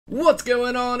What's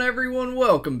going on, everyone?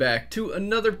 Welcome back to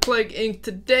another Plague Inc.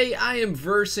 Today I am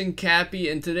versing Cappy,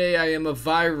 and today I am a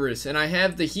virus, and I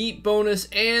have the heat bonus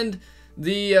and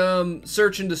the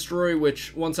search and destroy,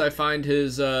 which once I find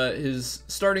his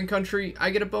starting country, I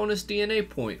get a bonus DNA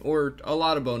point, or a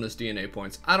lot of bonus DNA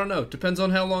points. I don't know, depends on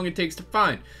how long it takes to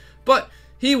find. But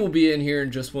he will be in here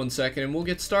in just 1 second, and we'll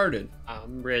get started.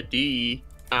 I'm ready.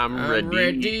 I'm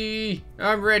ready.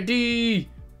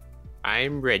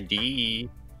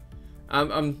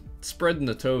 I'm spreading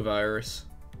the toe virus.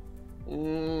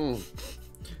 You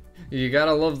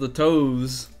gotta love the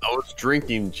toes. I was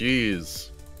drinking,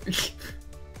 jeez.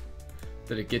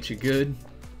 Did it get you good?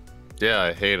 Yeah,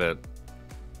 I hate it.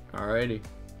 Alrighty.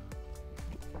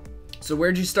 So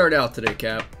where'd you start out today,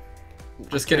 Cap?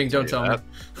 Just kidding, don't tell me.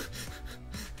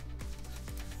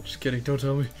 Just kidding, don't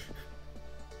tell me.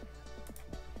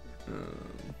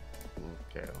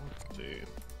 Okay, let's see.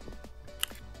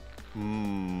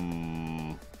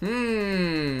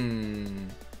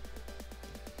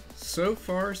 So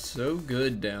far, so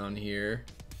good down here.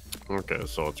 Okay,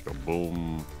 so let's go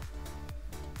boom,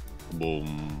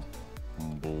 boom,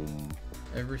 boom.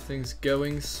 Everything's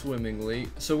going swimmingly.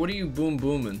 So what are you boom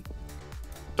booming?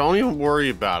 Don't even worry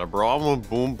about it, bro. I'm gonna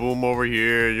boom boom over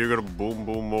here. You're gonna boom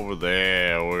boom over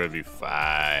there. We're gonna be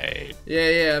fine.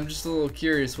 Yeah, I'm just a little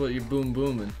curious what you're boom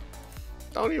booming.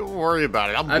 Don't even worry about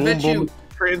it. I'm boom boom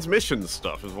transmission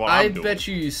stuff is what I'm doing. I bet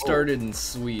you started in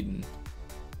Sweden.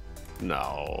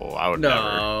 No, I would never.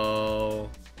 No.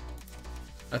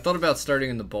 I thought about starting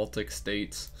in the Baltic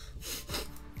states.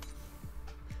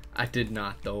 I did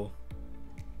not, though.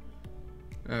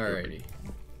 Alrighty.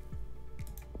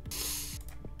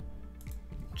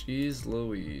 Jeez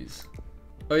Louise.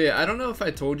 Oh yeah, I don't know if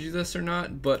I told you this or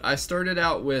not, but I started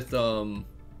out with a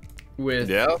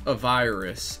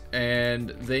virus, and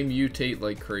they mutate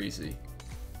like crazy.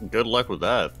 Good luck with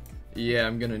that. Yeah,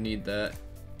 I'm gonna need that.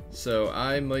 So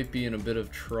I might be in a bit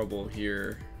of trouble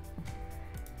here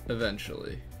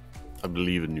eventually. I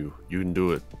believe in you. You can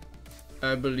do it.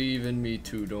 I believe in me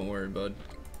too, don't worry, bud.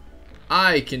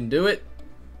 I can do it.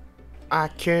 I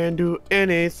can do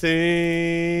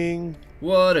anything.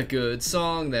 What a good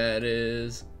song that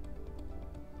is.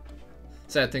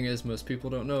 Sad thing is, most people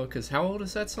don't know, because how old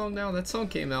is that song now? That song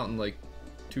came out in like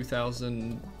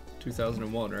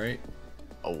 2001, right?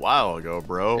 A while ago,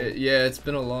 bro. Yeah, it's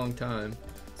been a long time.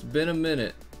 It's been a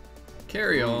minute.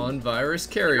 Carry on, virus,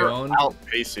 carry on. You're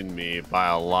outpacing me by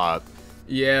a lot.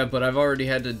 Yeah, but I've already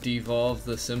had to devolve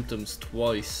the symptoms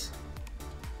twice.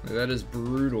 Like, that is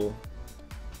brutal.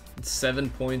 It's 7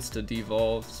 points to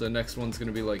devolve, so the next one's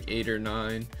gonna be like 8 or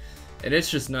 9. And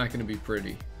it's just not gonna be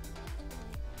pretty.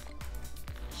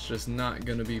 It's just not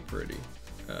gonna be pretty.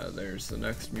 There's the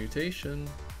next mutation.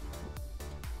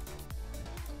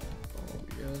 Oh,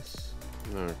 yes.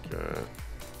 Okay.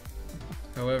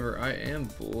 However, I am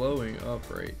blowing up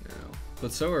right now.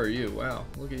 But so are you. Wow,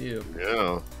 look at you.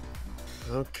 Yeah.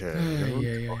 Okay.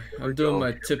 Yeah. I'm doing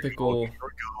my typical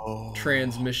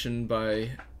transmission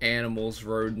by animals,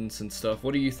 rodents, and stuff.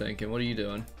 What are you thinking? What are you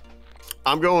doing?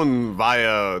 I'm going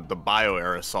via the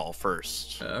bioaerosol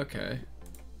first. Okay.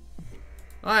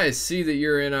 I see that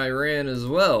you're in Iran as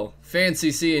well.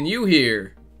 Fancy seeing you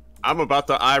here. I'm about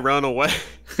to run away.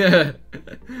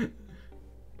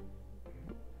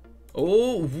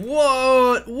 Oh,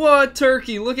 what? What?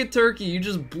 Turkey. Look at Turkey. You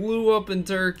just blew up in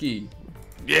Turkey.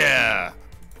 Yeah.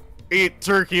 Eat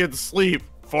turkey and sleep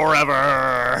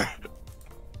forever.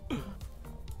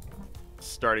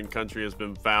 Starting country has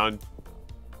been found.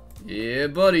 Yeah,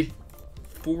 buddy.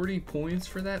 40 points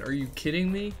for that? Are you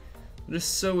kidding me? It is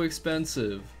so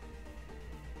expensive.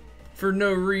 For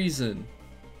no reason.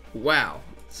 Wow.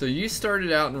 So you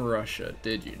started out in Russia,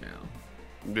 did you now?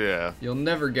 Yeah. You'll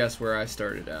never guess where I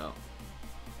started out.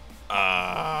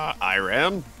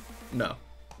 Iran? No.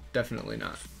 Definitely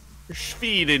not.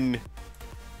 Sweden.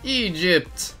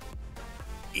 Egypt.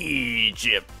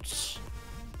 Egypt.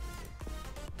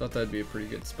 Thought that'd be a pretty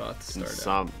good spot to start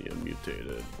Insomnia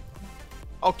mutated.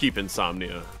 I'll keep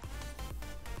Insomnia.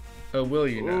 Oh, will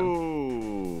you now?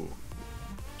 Ooh.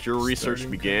 Cure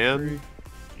research began.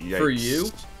 Yikes. For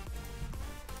you?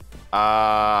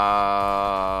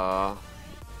 I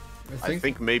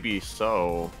think maybe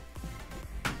so.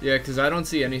 Yeah, because I don't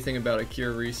see anything about a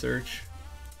cure research.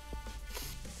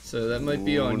 So that might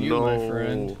be on you, my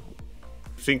friend.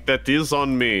 I think that is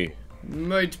on me.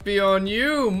 Might be on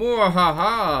you,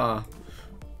 Mwahaha.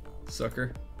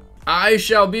 Sucker. I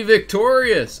shall be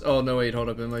victorious. Oh, no, wait, hold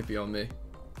up. It might be on me.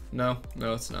 No,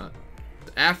 it's not.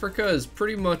 Africa is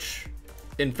pretty much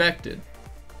infected.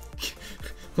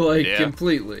 Like, yeah.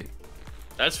 Completely.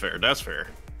 That's fair, that's fair.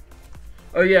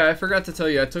 Oh yeah, I forgot to tell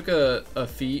you, I took a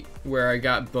feat where I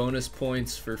got bonus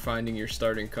points for finding your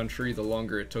starting country. The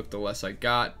longer it took, the less I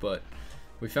got, but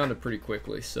we found it pretty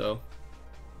quickly, so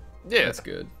Yeah. that's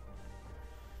good.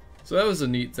 So that was a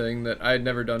neat thing that I had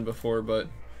never done before, but...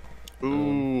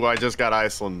 Ooh, I just got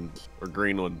Iceland, or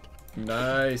Greenland.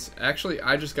 Nice. Actually,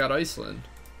 I just got Iceland.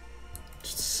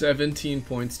 17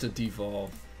 points to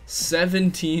devolve.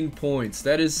 17 points.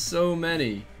 That is so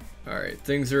many. Alright,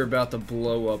 things are about to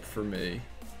blow up for me.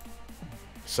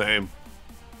 Same.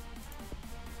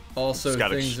 Also,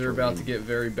 things are about to get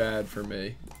very bad for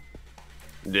me.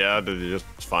 Yeah, did they just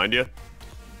find you?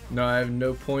 No, I have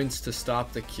no points to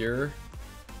stop the cure.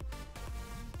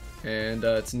 And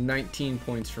it's 19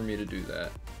 points for me to do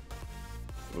that.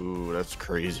 Ooh, that's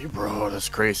crazy, bro. That's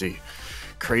crazy.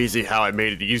 Crazy how I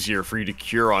made it easier for you to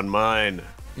cure on mine.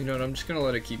 You know what? I'm just gonna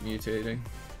let it keep mutating.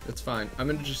 It's fine.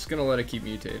 Just gonna let it keep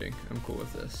mutating. I'm cool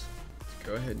with this. Let's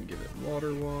go ahead and give it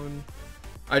water one.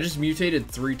 I just mutated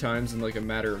 3 times in like a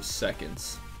matter of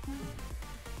seconds.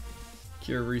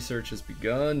 Cure research has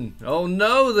begun. Oh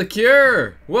no, the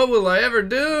cure! What will I ever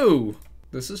do?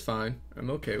 This is fine. I'm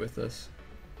okay with this.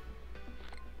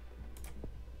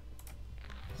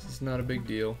 This is not a big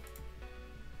deal.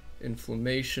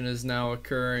 Inflammation is now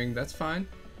occurring. That's fine.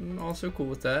 I'm also cool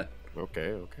with that.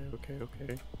 Okay.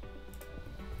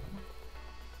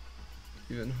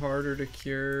 Even harder to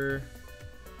cure.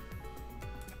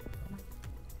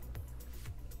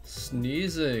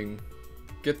 Sneezing.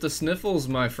 Get the sniffles,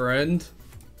 my friend.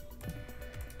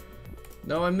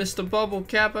 No, I missed a bubble,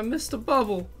 Cap. I missed a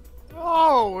bubble.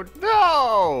 Oh,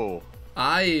 no!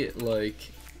 I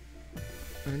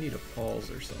need a pause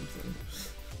or something.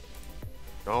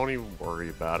 Don't even worry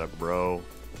about it, bro.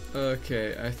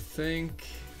 Okay, I think...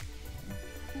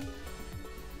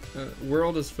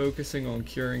 World is focusing on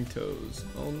curing toes.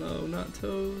 Oh no, not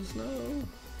toes, no.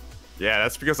 Yeah,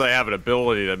 that's because I have an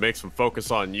ability that makes them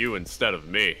focus on you instead of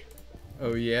me.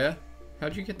 Oh yeah?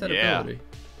 How'd you get that ability?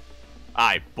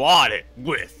 I bought it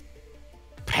with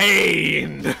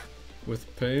pain!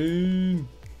 With pain.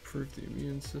 Improve the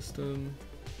immune system.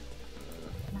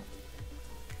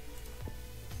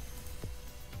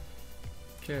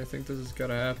 Okay, I think this has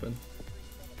gotta happen.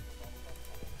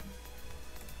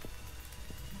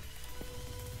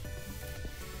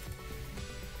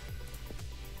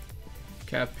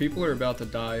 Cap, people are about to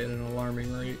die at an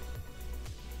alarming rate.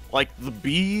 Like the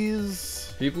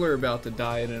bees? People are about to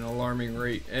die at an alarming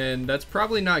rate, and that's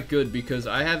probably not good because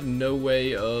I have no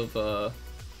way of, Oh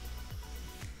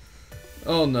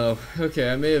no.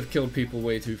 Okay, I may have killed people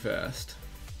way too fast.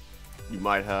 You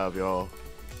might have, y'all.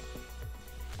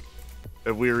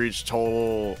 Have we reached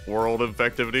total world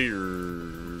infectivity,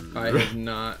 or...? I have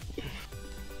not.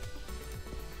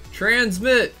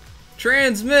 Transmit!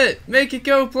 Transmit! Make it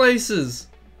go places!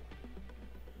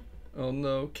 Oh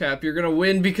no, Cap, you're gonna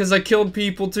win because I killed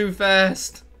people too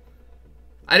fast.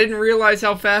 I didn't realize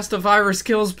how fast a virus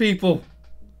kills people.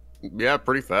 Yeah,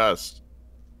 pretty fast.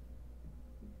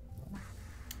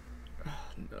 Oh,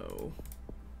 no.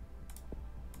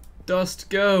 Dust,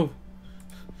 go!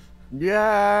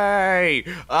 Yay!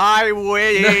 I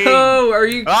win! No, are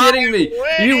you kidding me?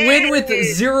 Win! You win with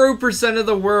 0% of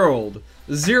the world.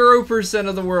 0%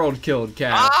 of the world killed,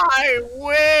 Cap. I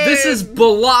win! This is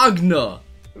Bologna.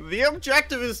 The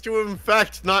objective is to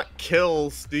infect, not kill,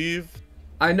 Steve.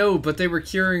 I know, but they were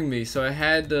curing me, so I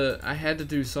had to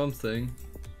do something.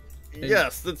 And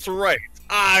yes, that's right.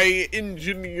 I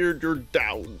engineered your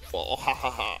downfall. Ha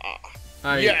ha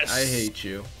ha. Yes. I hate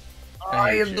you.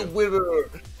 I am the winner,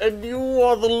 and you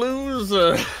are the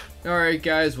loser. Alright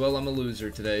guys, well I'm a loser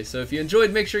today, so if you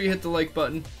enjoyed, make sure you hit the like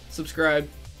button, subscribe,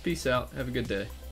 peace out, have a good day.